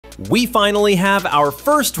We finally have our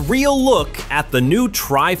first real look at the new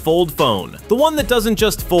TriFold phone. The one that doesn't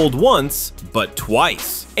just fold once, but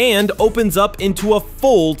twice, and opens up into a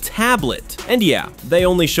full tablet. And yeah, they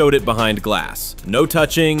only showed it behind glass. No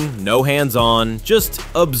touching, no hands-on, just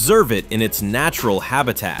observe it in its natural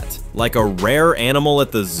habitat, like a rare animal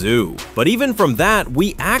at the zoo. But even from that,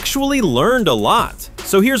 we actually learned a lot.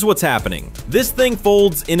 So here's what's happening. This thing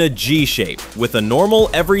folds in a G shape, with a normal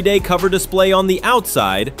everyday cover display on the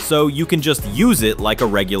outside, so you can just use it like a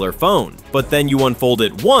regular phone. But then you unfold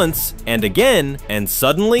it once, and again, and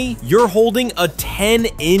suddenly, you're holding a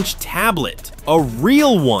 10-inch tablet. A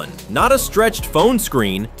real one, not a stretched phone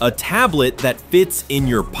screen, a tablet that fits in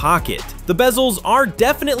your pocket. The bezels are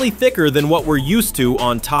definitely thicker than what we're used to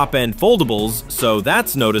on top-end foldables, so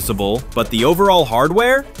that's noticeable, but the overall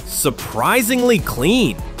hardware? Surprisingly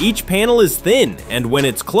clean. Each panel is thin, and when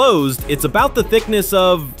it's closed, it's about the thickness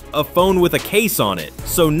of a phone with a case on it,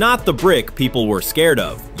 so not the brick people were scared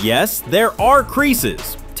of. Yes, there are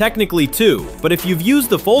creases. Technically two, but if you've used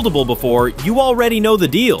the Foldable before, you already know the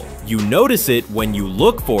deal. You notice it when you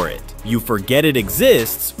look for it. You forget it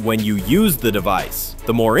exists when you use the device.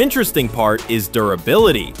 The more interesting part is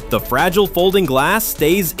durability. The fragile folding glass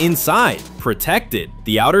stays inside, protected.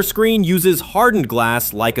 The outer screen uses hardened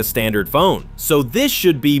glass like a standard phone. So this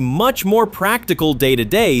should be much more practical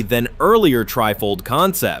day-to-day than earlier TriFold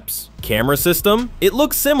concepts. Camera system? It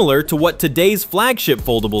looks similar to what today's flagship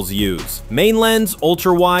foldables use. Main lens,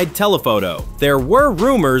 ultra-wide telephoto. There were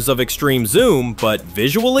rumors of extreme zoom, but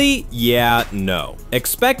visually, yeah, no.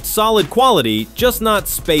 Expect solid quality, just not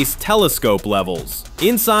space telescope levels.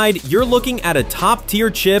 Inside, you're looking at a top-tier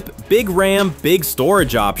chip, big RAM, big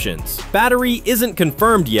storage options. Battery isn't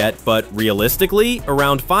confirmed yet, but realistically,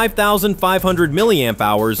 around 5,500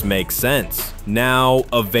 mAh makes sense. Now,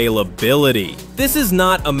 availability. This is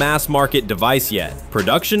not a mass-market device yet.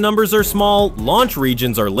 Production numbers are small, launch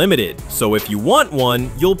regions are limited, so if you want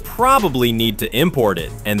one, you'll probably need to import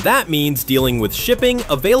it. And that means dealing with shipping,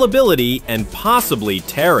 availability, and possibly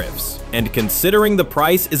tariffs. And considering the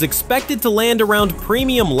price is expected to land around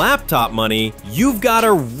premium laptop money, you've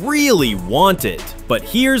gotta really want it. But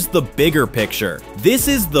here's the bigger picture. This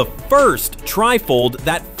is the first TriFold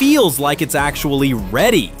that feels like it's actually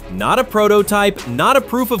ready. Not a prototype, not a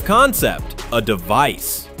proof of concept, a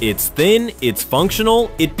device. It's thin, it's functional,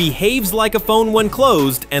 it behaves like a phone when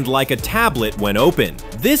closed and like a tablet when open.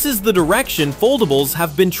 This is the direction foldables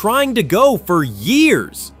have been trying to go for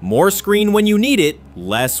years. More screen when you need it,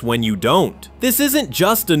 less when you don't. This isn't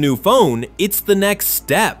just a new phone, it's the next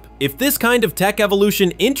step. If this kind of tech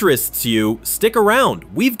evolution interests you, stick around.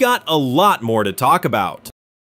 We've got a lot more to talk about.